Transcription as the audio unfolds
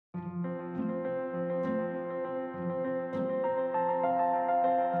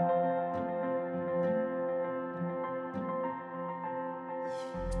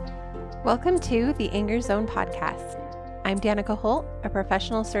Welcome to the Anger Zone podcast. I'm Danica Holt, a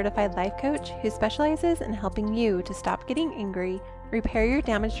professional certified life coach who specializes in helping you to stop getting angry, repair your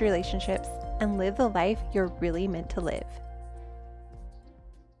damaged relationships, and live the life you're really meant to live.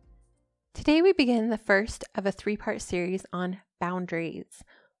 Today we begin the first of a 3-part series on boundaries,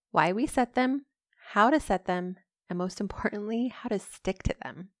 why we set them, how to set them, and most importantly, how to stick to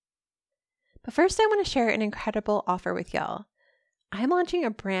them. But first I want to share an incredible offer with y'all. I'm launching a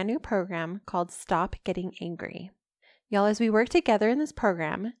brand new program called Stop Getting Angry. Y'all, as we work together in this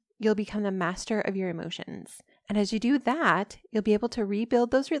program, you'll become the master of your emotions. And as you do that, you'll be able to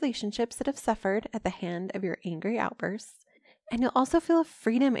rebuild those relationships that have suffered at the hand of your angry outbursts. And you'll also feel a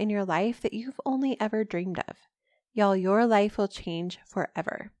freedom in your life that you've only ever dreamed of. Y'all, your life will change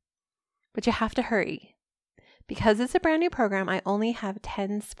forever. But you have to hurry. Because it's a brand new program, I only have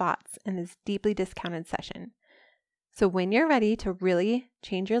 10 spots in this deeply discounted session. So when you're ready to really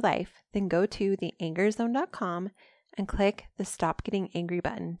change your life, then go to theangerzone.com and click the Stop Getting Angry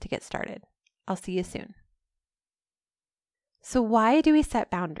button to get started. I'll see you soon. So why do we set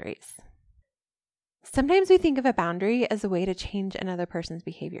boundaries? Sometimes we think of a boundary as a way to change another person's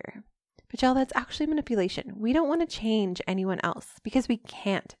behavior. But y'all, that's actually manipulation. We don't want to change anyone else because we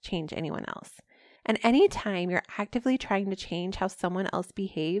can't change anyone else. And anytime you're actively trying to change how someone else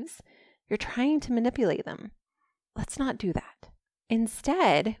behaves, you're trying to manipulate them. Let's not do that.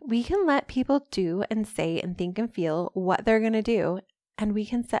 Instead, we can let people do and say and think and feel what they're going to do, and we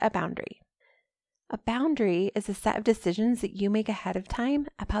can set a boundary. A boundary is a set of decisions that you make ahead of time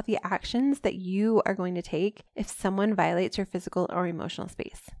about the actions that you are going to take if someone violates your physical or emotional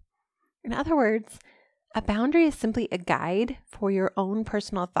space. In other words, a boundary is simply a guide for your own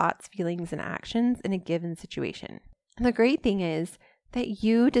personal thoughts, feelings, and actions in a given situation. And the great thing is that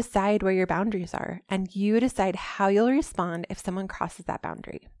you decide where your boundaries are and you decide how you'll respond if someone crosses that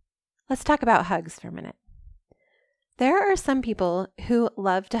boundary. Let's talk about hugs for a minute. There are some people who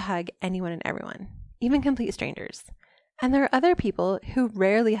love to hug anyone and everyone, even complete strangers. And there are other people who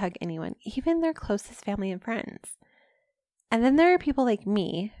rarely hug anyone, even their closest family and friends. And then there are people like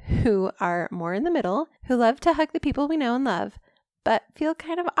me who are more in the middle, who love to hug the people we know and love, but feel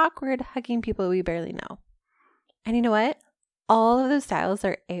kind of awkward hugging people we barely know. And you know what? All of those styles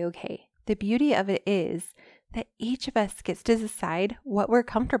are a-okay. The beauty of it is that each of us gets to decide what we're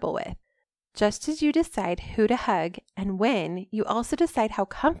comfortable with. Just as you decide who to hug and when, you also decide how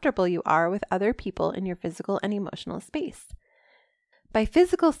comfortable you are with other people in your physical and emotional space. By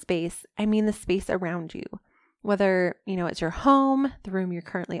physical space, I mean the space around you. Whether, it's your home, the room you're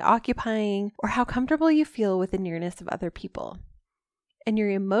currently occupying, or how comfortable you feel with the nearness of other people. And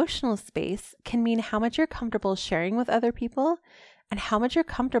your emotional space can mean how much you're comfortable sharing with other people and how much you're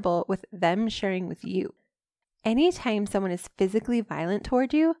comfortable with them sharing with you. Anytime someone is physically violent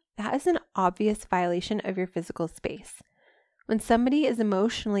toward you, that is an obvious violation of your physical space. When somebody is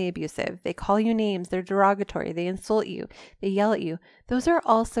emotionally abusive, they call you names, they're derogatory, they insult you, they yell at you, those are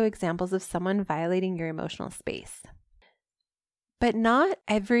also examples of someone violating your emotional space. But not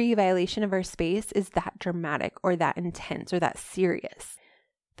every violation of our space is that dramatic or that intense or that serious.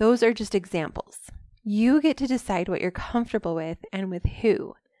 Those are just examples. You get to decide what you're comfortable with and with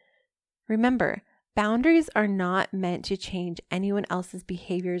who. Remember, boundaries are not meant to change anyone else's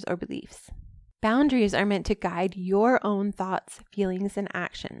behaviors or beliefs. Boundaries are meant to guide your own thoughts, feelings, and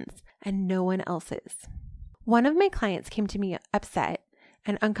actions, and no one else's. One of my clients came to me upset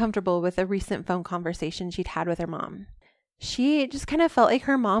and uncomfortable with a recent phone conversation she'd had with her mom. She just kind of felt like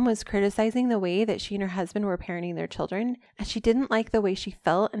her mom was criticizing the way that she and her husband were parenting their children, and she didn't like the way she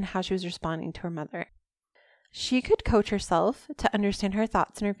felt and how she was responding to her mother. She could coach herself to understand her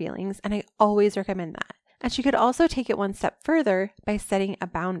thoughts and her feelings, and I always recommend that. And she could also take it one step further by setting a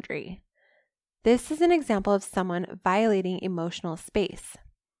boundary. This is an example of someone violating emotional space.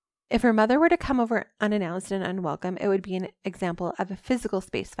 If her mother were to come over unannounced and unwelcome, it would be an example of a physical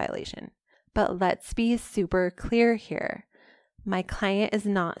space violation. But let's be super clear here. My client is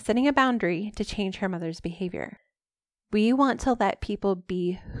not setting a boundary to change her mother's behavior. We want to let people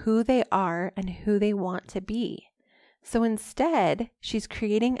be who they are and who they want to be. So instead, she's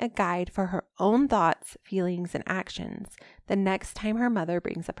creating a guide for her own thoughts, feelings, and actions the next time her mother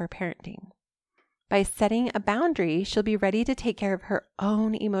brings up her parenting. By setting a boundary, she'll be ready to take care of her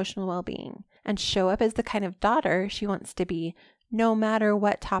own emotional well-being and show up as the kind of daughter she wants to be, no matter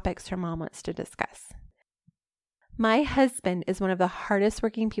what topics her mom wants to discuss. My husband is one of the hardest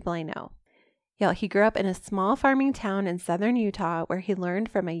working people I know. He grew up in a small farming town in southern Utah where he learned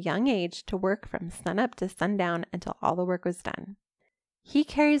from a young age to work from sunup to sundown until all the work was done. He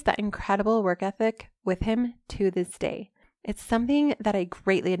carries that incredible work ethic with him to this day. It's something that I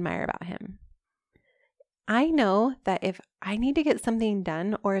greatly admire about him. I know that if I need to get something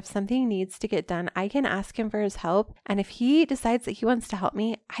done or if something needs to get done, I can ask him for his help. And if he decides that he wants to help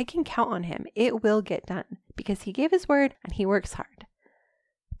me, I can count on him. It will get done because he gave his word and he works hard.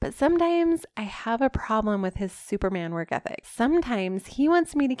 But sometimes I have a problem with his Superman work ethic. Sometimes he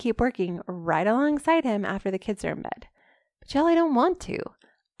wants me to keep working right alongside him after the kids are in bed. But y'all, I don't want to.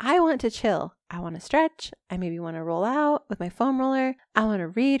 I want to chill. I want to stretch. I maybe want to roll out with my foam roller. I want to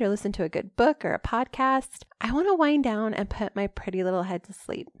read or listen to a good book or a podcast. I want to wind down and put my pretty little head to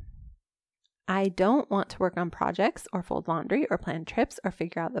sleep. I don't want to work on projects or fold laundry or plan trips or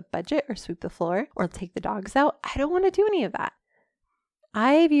figure out the budget or sweep the floor or take the dogs out. I don't want to do any of that.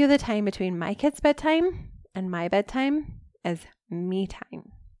 I view the time between my kids' bedtime and my bedtime as me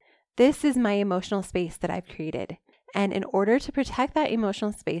time. This is my emotional space that I've created. And in order to protect that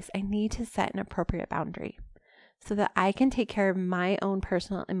emotional space, I need to set an appropriate boundary so that I can take care of my own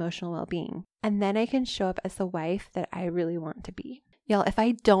personal emotional well-being. And then I can show up as the wife that I really want to be. Y'all, if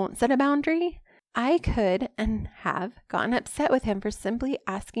I don't set a boundary, I could and have gotten upset with him for simply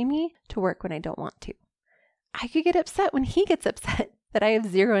asking me to work when I don't want to. I could get upset when he gets upset that I have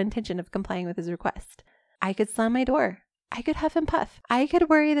zero intention of complying with his request. I could slam my door. I could huff and puff. I could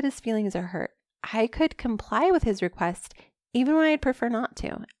worry that his feelings are hurt. I could comply with his request even when I'd prefer not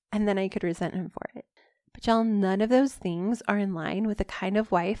to, and then I could resent him for it. But y'all, none of those things are in line with the kind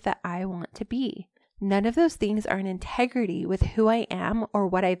of wife that I want to be. None of those things are in integrity with who I am or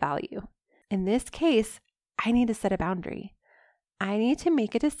what I value. In this case, I need to set a boundary. I need to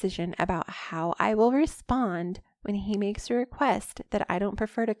make a decision about how I will respond when he makes a request that I don't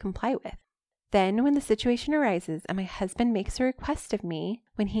prefer to comply with. Then when the situation arises and my husband makes a request of me,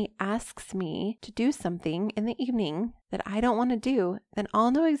 when he asks me to do something in the evening that I don't want to do, then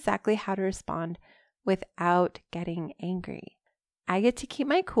I'll know exactly how to respond without getting angry. I get to keep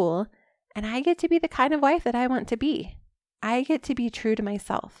my cool and I get to be the kind of wife that I want to be. I get to be true to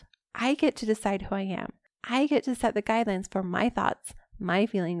myself. I get to decide who I am. I get to set the guidelines for my thoughts, my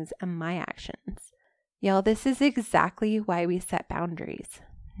feelings, and my actions. Y'all, this is exactly why we set boundaries.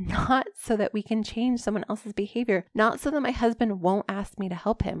 Not so that we can change someone else's behavior, not so that my husband won't ask me to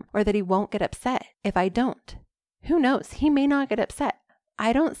help him or that he won't get upset if I don't. Who knows? He may not get upset.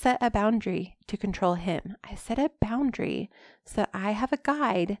 I don't set a boundary to control him. I set a boundary so that I have a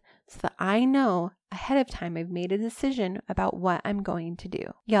guide so that I know ahead of time I've made a decision about what I'm going to do.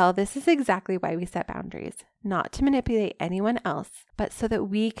 Y'all, this is exactly why we set boundaries. Not to manipulate anyone else, but so that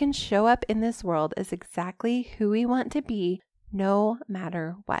we can show up in this world as exactly who we want to be no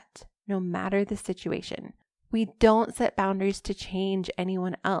matter what, no matter the situation. We don't set boundaries to change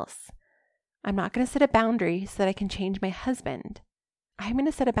anyone else. I'm not going to set a boundary so that I can change my husband. I'm going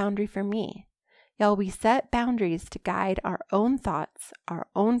to set a boundary for me. Y'all, we set boundaries to guide our own thoughts, our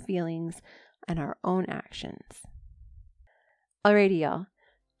own feelings, and our own actions. Alrighty, y'all.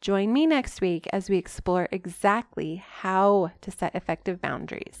 Join me next week as we explore exactly how to set effective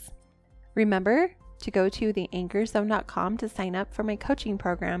boundaries. Remember to go to theanchorzone.com to sign up for my coaching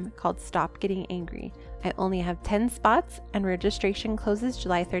program called Stop Getting Angry. I only have 10 spots and registration closes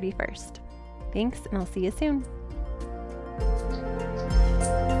July 31st. Thanks, and I'll see you soon.